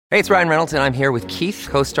Hey, it's Ryan Reynolds, and I'm here with Keith,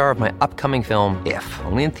 co-star of my upcoming film, If,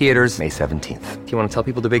 only in theaters May 17th. Do you want to tell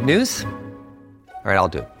people the big news? All right, I'll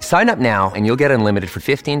do it. Sign up now and you'll get unlimited for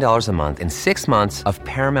 $15 a month and 6 months of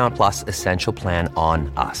Paramount Plus Essential Plan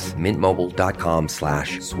on us.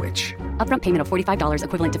 MintMobile.com/switch. Upfront payment of $45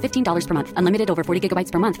 equivalent to $15 per month. Unlimited over 40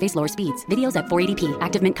 gigabytes per month. Face lower speeds. Videos at 480p.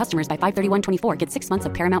 Active Mint customers by 531.24 get 6 months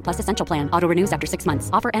of Paramount Plus Essential Plan. Auto renews after 6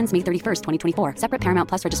 months. Offer ends May 31st, 2024. Separate Paramount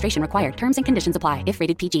Plus registration required. Terms and conditions apply if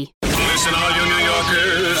rated PG. Listen, all you New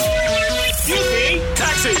Yorkers.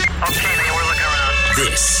 Taxi. Okay, man, we're looking around.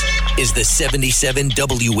 This is the 77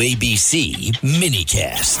 WABC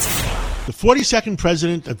minicast. The 42nd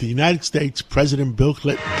President of the United States, President Bill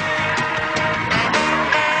Clinton.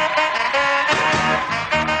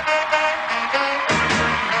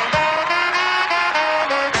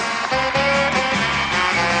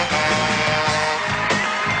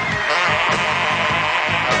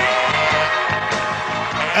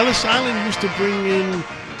 Ellis Island used to bring in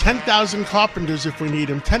 10,000 carpenters if we need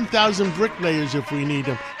them, 10,000 bricklayers if we need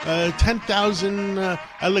them, 10,000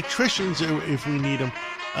 electricians if we need them.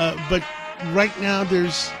 But right now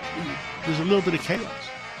there's a little bit of chaos.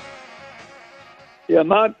 Yeah,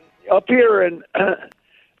 not up here in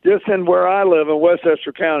just in where I live in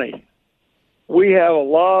Westchester County. We have a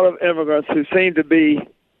lot of immigrants who seem to be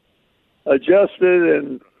adjusted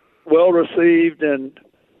and well received and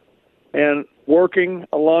working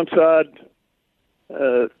alongside,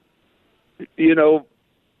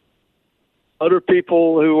 other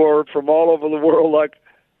people who are from all over the world. Like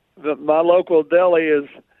my local deli is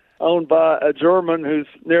owned by a German who's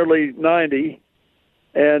nearly 90,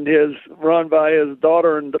 and is run by his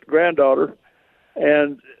daughter and granddaughter.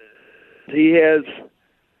 And he has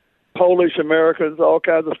Polish Americans, all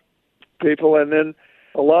kinds of people, and then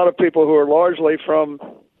a lot of people who are largely from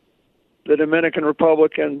the Dominican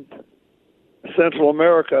Republic and Central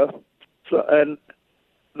America, and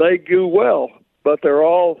they do well, but they're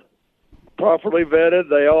all properly vetted.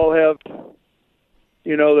 They all have,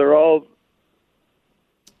 they're all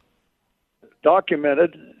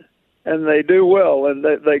documented, and they do well, and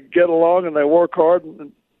they get along and they work hard.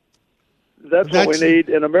 And that's what we need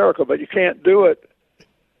in America, but you can't do it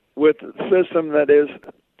with a system that is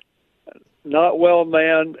not well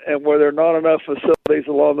manned and where there are not enough facilities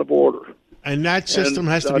along the border. And that system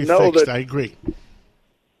has to be fixed. I agree.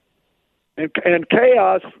 And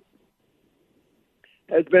chaos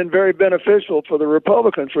has been very beneficial for the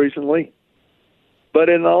Republicans recently, but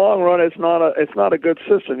in the long run, it's not a good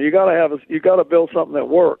system. You got to build something that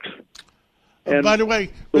works. And by the way,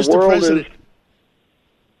 Mr. President,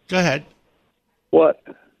 go ahead. What?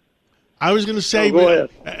 I was going to say, go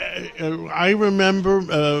ahead. I remember,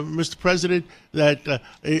 Mr. President, that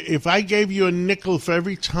if I gave you a nickel for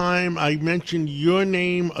every time I mentioned your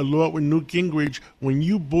name along with Newt Gingrich, when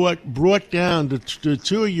you brought down, the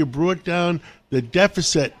two of you brought down the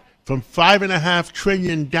deficit from $5.5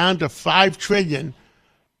 trillion down to $5 trillion,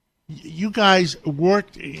 you guys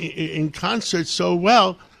worked in concert so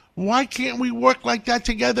well. Why can't we work like that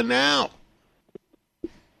together now?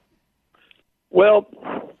 Well,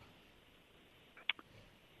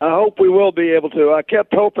 I hope we will be able to. I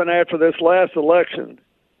kept hoping after this last election.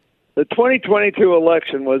 The 2022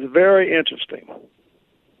 election was very interesting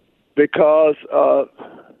because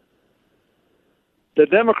the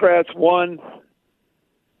Democrats won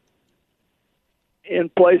in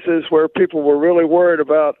places where people were really worried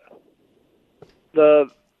about the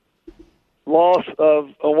loss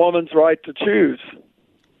of a woman's right to choose.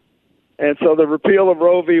 And so the repeal of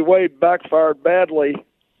Roe v. Wade backfired badly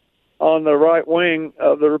on the right wing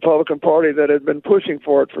of the Republican Party that had been pushing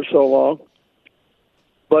for it for so long.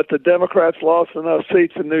 But the Democrats lost enough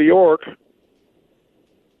seats in New York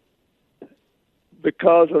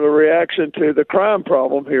because of a reaction to the crime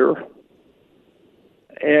problem here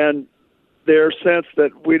and their sense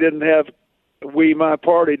that my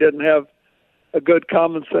party didn't have a good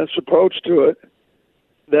common sense approach to it,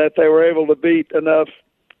 that they were able to beat enough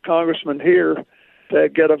congressmen here to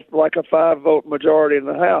get a 5-vote majority in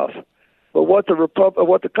the House. But what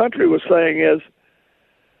the country was saying is,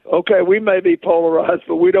 okay, we may be polarized,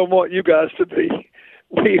 but we don't want you guys to be.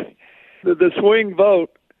 The swing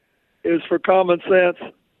vote is for common sense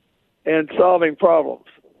and solving problems.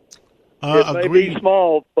 It may be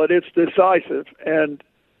small, but it's decisive, and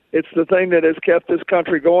it's the thing that has kept this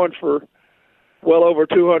country going for well over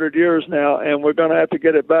 200 years now, and we're going to have to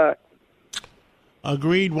get it back.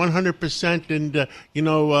 Agreed, 100%. And,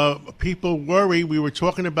 people worry. We were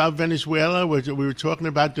talking about Venezuela. We were talking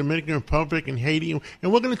about Dominican Republic and Haiti.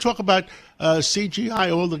 And we're going to talk about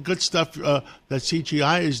CGI, all the good stuff that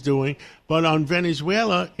CGI is doing. But on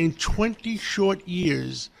Venezuela, in 20 short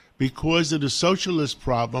years, because of the socialist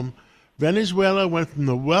problem. Venezuela went from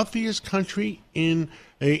the wealthiest country in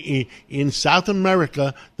South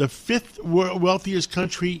America, the fifth wealthiest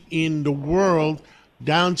country in the world,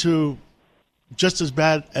 down to just as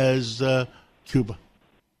bad as Cuba.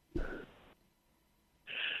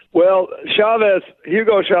 Well,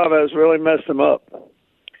 Hugo Chavez really messed him up.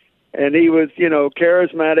 And he was,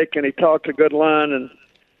 charismatic, and he talked a good line. And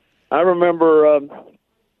I remember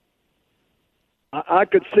I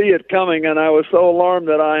could see it coming, and I was so alarmed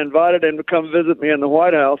that I invited him to come visit me in the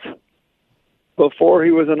White House before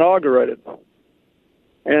he was inaugurated.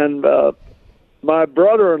 And my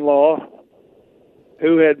brother-in-law,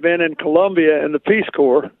 who had been in Colombia in the Peace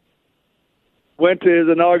Corps, went to his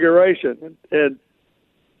inauguration, and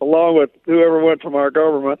along with whoever went from our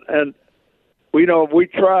government. And we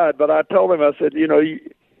tried, but I told him, I said,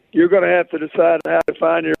 you're going to have to decide how to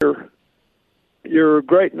find your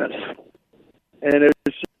greatness. And it's,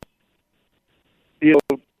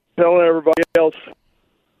 telling everybody else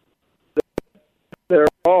that they're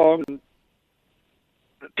wrong and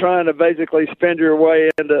trying to basically spend your way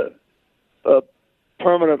into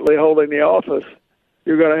permanently holding the office,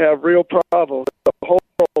 you're going to have real problems. The whole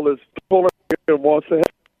world is pulling and wants to help.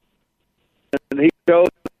 And he goes,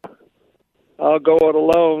 I'll go it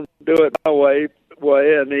alone, do it my way,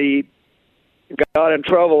 and he got in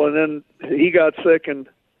trouble, and then he got sick and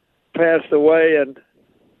passed away, and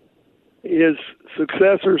his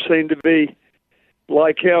successor seemed to be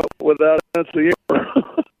like him without a sense of humor.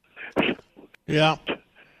 Yeah.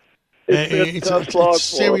 It's a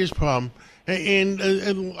serious problem. And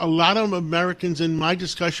a lot of Americans, in my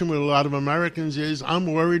discussion with a lot of Americans, is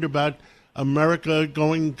I'm worried about America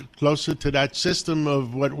going closer to that system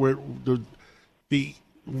of what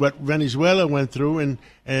Venezuela went through,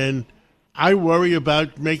 and I worry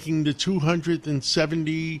about making the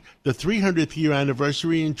 300th year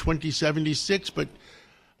anniversary in 2076. But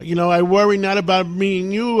I worry not about me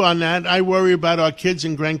and you on that. I worry about our kids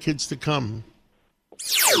and grandkids to come.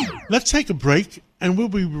 Let's take a break, and we'll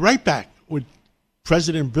be right back with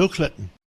President Bill Clinton.